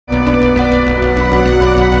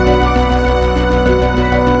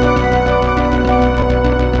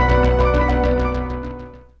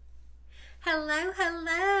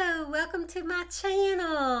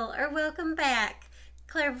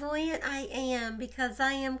clairvoyant I am because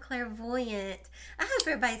I am clairvoyant. I hope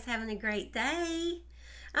everybody's having a great day.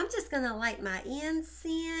 I'm just going to light my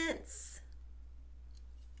incense.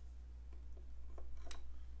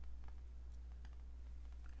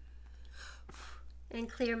 And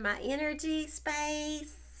clear my energy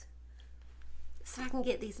space so I can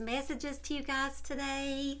get these messages to you guys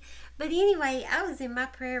today. But anyway, I was in my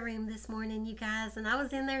prayer room this morning, you guys, and I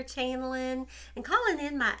was in there channeling and calling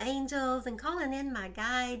in my angels and calling in my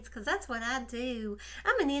guides, because that's what I do.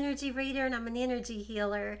 I'm an energy reader and I'm an energy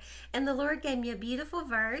healer. And the Lord gave me a beautiful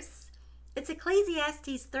verse. It's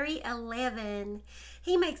Ecclesiastes 3:11.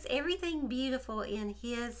 He makes everything beautiful in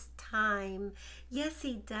His time. Yes,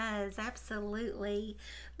 He does. Absolutely.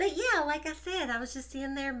 But yeah, like I said, I was just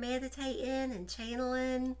in there meditating and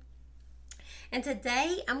channeling. And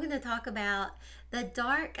today I'm going to talk about the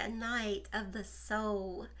dark night of the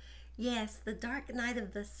soul. Yes, the dark night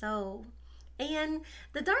of the soul. And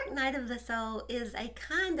the dark night of the soul is a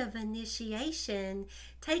kind of initiation,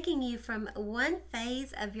 taking you from one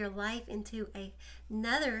phase of your life into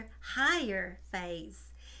another higher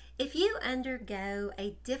phase. If you undergo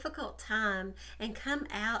a difficult time and come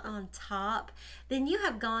out on top, then you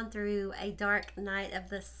have gone through a dark night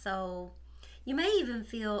of the soul. You may even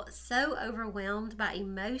feel so overwhelmed by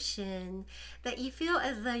emotion that you feel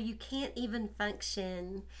as though you can't even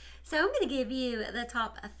function. So I'm going to give you the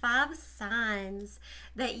top 5 signs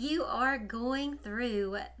that you are going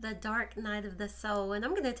through the dark night of the soul, and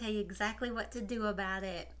I'm going to tell you exactly what to do about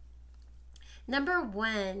it. Number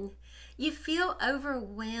 1, you feel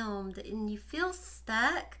overwhelmed and you feel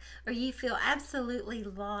stuck, or you feel absolutely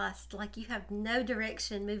lost, like you have no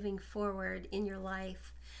direction moving forward in your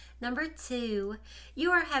life. Number 2,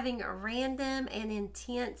 you are having random and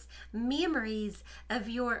intense memories of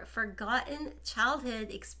your forgotten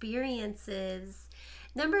childhood experiences.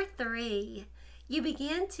 Number 3, you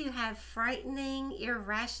begin to have frightening,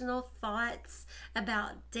 irrational thoughts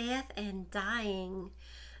about death and dying.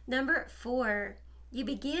 Number 4, you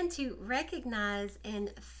begin to recognize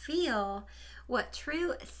and feel what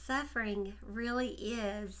true suffering really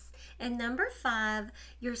is. And number 5,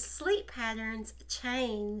 your sleep patterns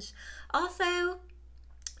change. Also,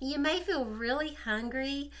 you may feel really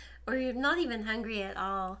hungry, or you're not even hungry at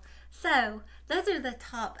all. So those are the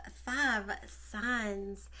top 5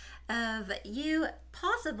 signs of you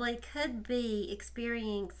possibly could be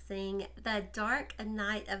experiencing the dark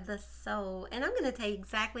night of the soul. And I'm going to tell you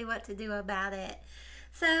exactly what to do about it.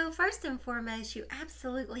 So first and foremost, you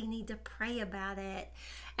absolutely need to pray about it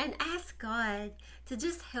and ask God to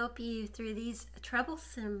just help you through these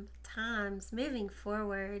troublesome times moving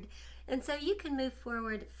forward, and so you can move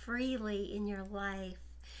forward freely in your life.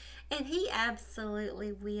 And He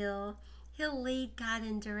absolutely will. He'll lead, guide,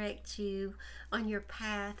 and direct you on your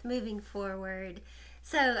path moving forward.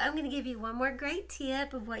 So I'm going to give you one more great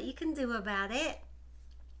tip of what you can do about it.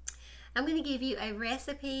 I'm going to give you a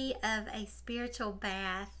recipe of a spiritual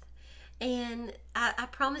bath. And I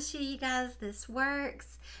promise you guys, this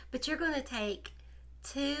works. But you're going to take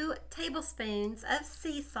 2 tablespoons of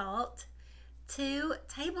sea salt, 2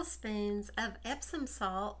 tablespoons of Epsom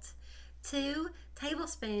salt, 2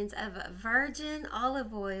 tablespoons of virgin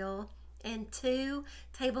olive oil, and 2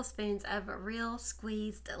 tablespoons of real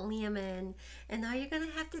squeezed lemon. And all you're going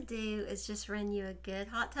to have to do is just run you a good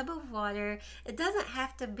hot tub of water. It doesn't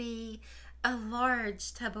have to be a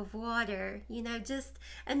large tub of water, you know, just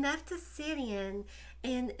enough to sit in,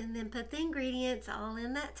 and then put the ingredients all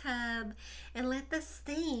in that tub and let the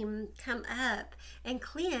steam come up and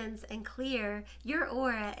cleanse and clear your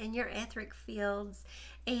aura and your etheric fields.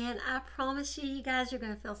 And I promise you, you guys, you're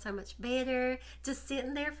going to feel so much better just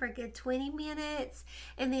sitting there for a good 20 minutes.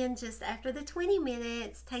 And then just after the 20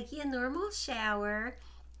 minutes, take you a normal shower.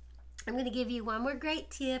 I'm going to give you one more great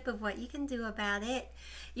tip of what you can do about it.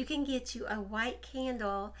 You can get you a white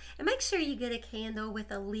candle, and make sure you get a candle with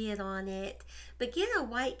a lid on it. But get a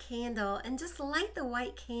white candle and just light the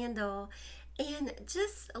white candle and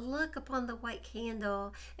just look upon the white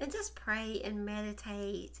candle and just pray and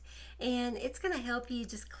meditate. And it's going to help you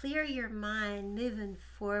just clear your mind moving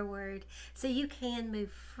forward so you can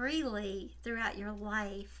move freely throughout your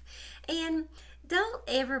life. And don't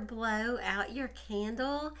ever blow out your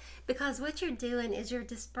candle, because what you're doing is you're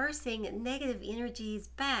dispersing negative energies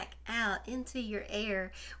back out into your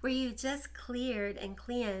air where you just cleared and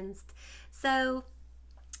cleansed. So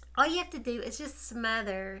all you have to do is just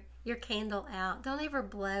smother your candle out. Don't ever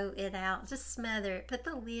blow it out. Just smother it. Put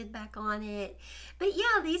the lid back on it. But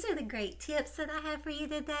yeah, these are the great tips that I have for you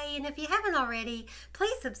today. And if you haven't already,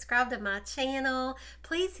 please subscribe to my channel.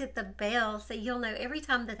 Please hit the bell so you'll know every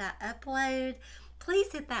time that I upload.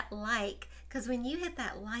 please hit that like, because when you hit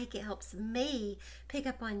that like, it helps me pick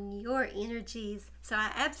up on your energies so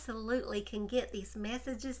I absolutely can get these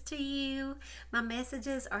messages to you. My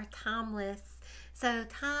messages are timeless. So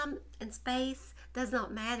time and space does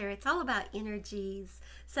not matter. It's all about energies.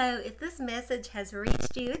 So if this message has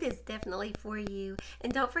reached you, it is definitely for you.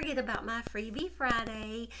 And don't forget about my Freebie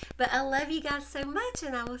Friday. But I love you guys so much,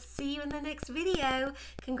 and I will see you in the next video.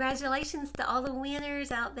 Congratulations to all the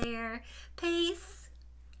winners out there. Peace.